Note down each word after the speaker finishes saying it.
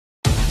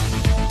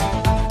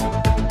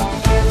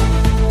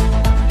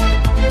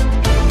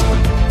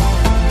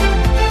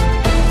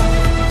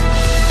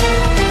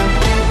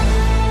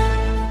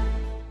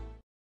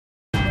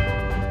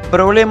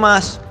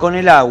Problemas con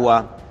el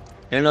agua.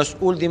 En los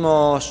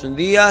últimos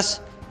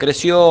días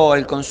creció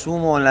el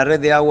consumo en la red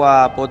de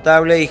agua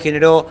potable y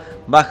generó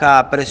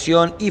baja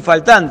presión y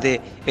faltante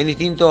en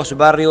distintos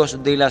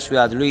barrios de la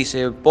ciudad. Luis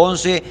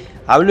Ponce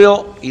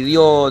habló y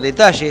dio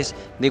detalles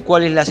de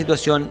cuál es la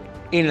situación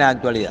en la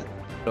actualidad.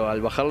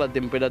 Al bajar la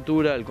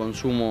temperatura, el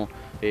consumo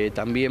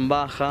también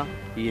baja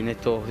y en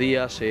estos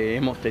días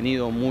hemos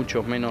tenido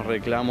muchos menos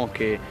reclamos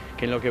que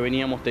en lo que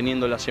veníamos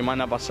teniendo la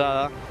semana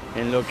pasada,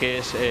 en lo que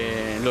es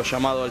lo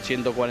llamado al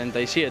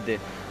 147.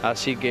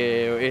 Así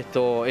que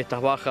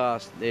estas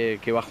bajas,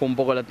 que bajó un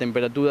poco la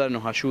temperatura,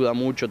 nos ayuda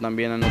mucho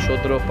también a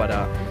nosotros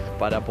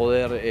para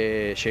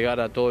poder llegar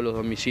a todos los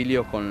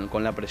domicilios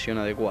con la presión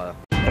adecuada.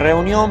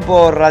 Reunión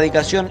por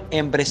radicación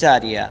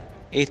empresaria.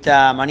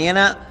 Esta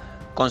mañana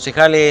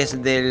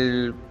concejales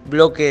del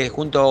bloque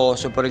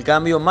Juntos por el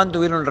Cambio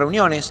mantuvieron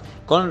reuniones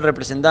con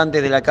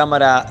representantes de la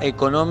Cámara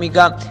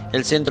Económica,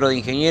 el Centro de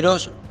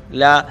Ingenieros,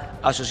 la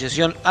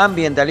Asociación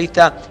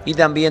Ambientalista y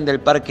también del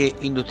Parque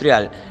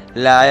Industrial.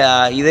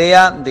 La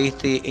idea de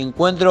este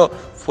encuentro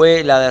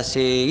fue la de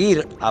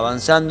seguir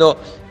avanzando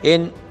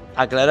en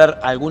aclarar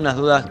algunas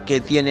dudas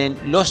que tienen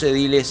los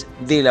ediles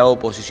de la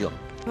oposición.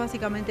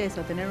 Básicamente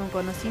eso, tener un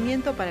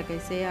conocimiento para que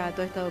sea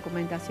toda esta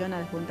documentación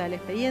adjunta al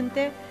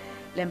expediente.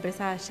 La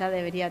empresa ya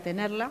debería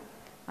tenerla,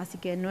 así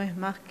que no es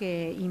más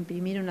que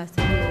imprimir una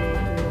serie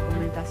de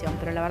documentación,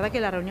 pero la verdad que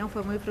la reunión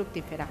fue muy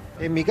fructífera.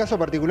 En mi caso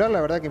particular, la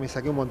verdad que me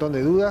saqué un montón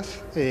de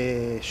dudas.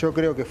 Yo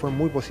creo que fue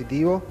muy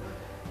positivo.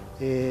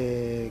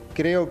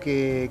 Creo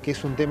que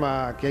es un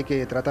tema que hay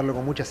que tratarlo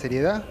con mucha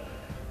seriedad.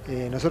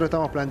 Nosotros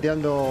estamos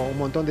planteando un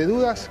montón de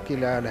dudas que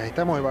las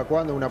estamos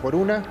evacuando una por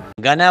una.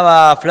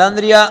 Ganaba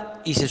Flandria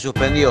y se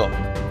suspendió.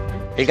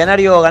 El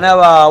canario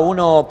ganaba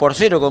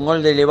 1-0 con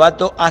gol de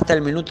Levato hasta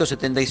el minuto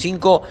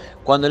 75,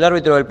 cuando el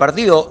árbitro del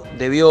partido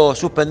debió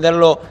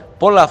suspenderlo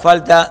por la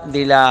falta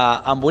de la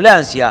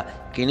ambulancia,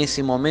 que en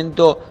ese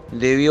momento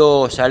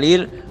debió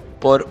salir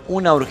por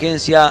una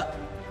urgencia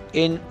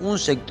en un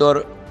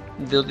sector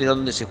de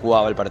donde se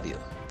jugaba el partido.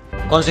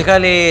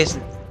 Concejales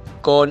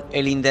con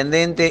el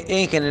intendente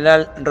en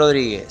general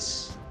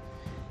Rodríguez.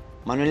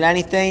 Manuel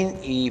Einstein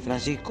y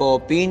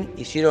Francisco Pin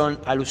hicieron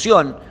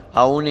alusión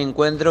a un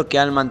encuentro que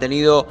han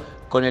mantenido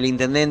con el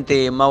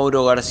intendente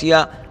Mauro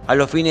García a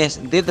los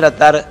fines de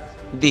tratar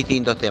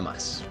distintos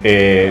temas.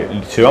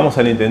 Llevamos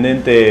al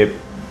intendente,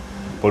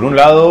 por un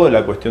lado,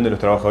 la cuestión de los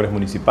trabajadores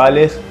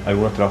municipales,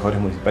 algunos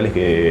trabajadores municipales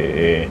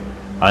que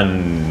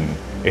han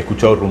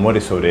escuchado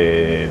rumores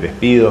sobre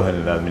despidos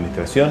en la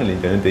administración. El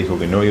intendente dijo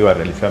que no iba a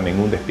realizar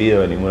ningún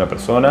despido de ninguna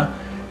persona.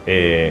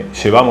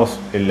 Llevamos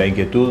la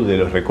inquietud de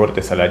los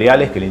recortes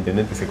salariales que el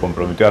intendente se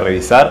comprometió a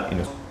revisar.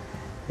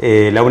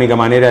 La única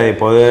manera de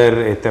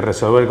poder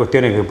resolver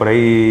cuestiones que por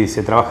ahí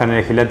se trabajan en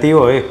el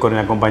legislativo es con el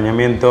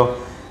acompañamiento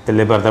del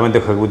departamento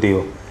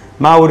ejecutivo.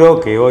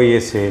 Mauro, que hoy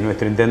es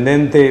nuestro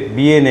intendente,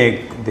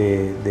 viene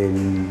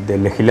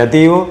del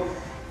legislativo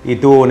y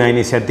tuvo una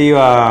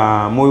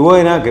iniciativa muy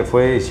buena que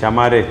fue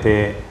llamar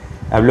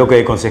al bloque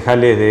de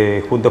concejales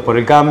de Juntos por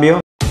el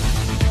Cambio.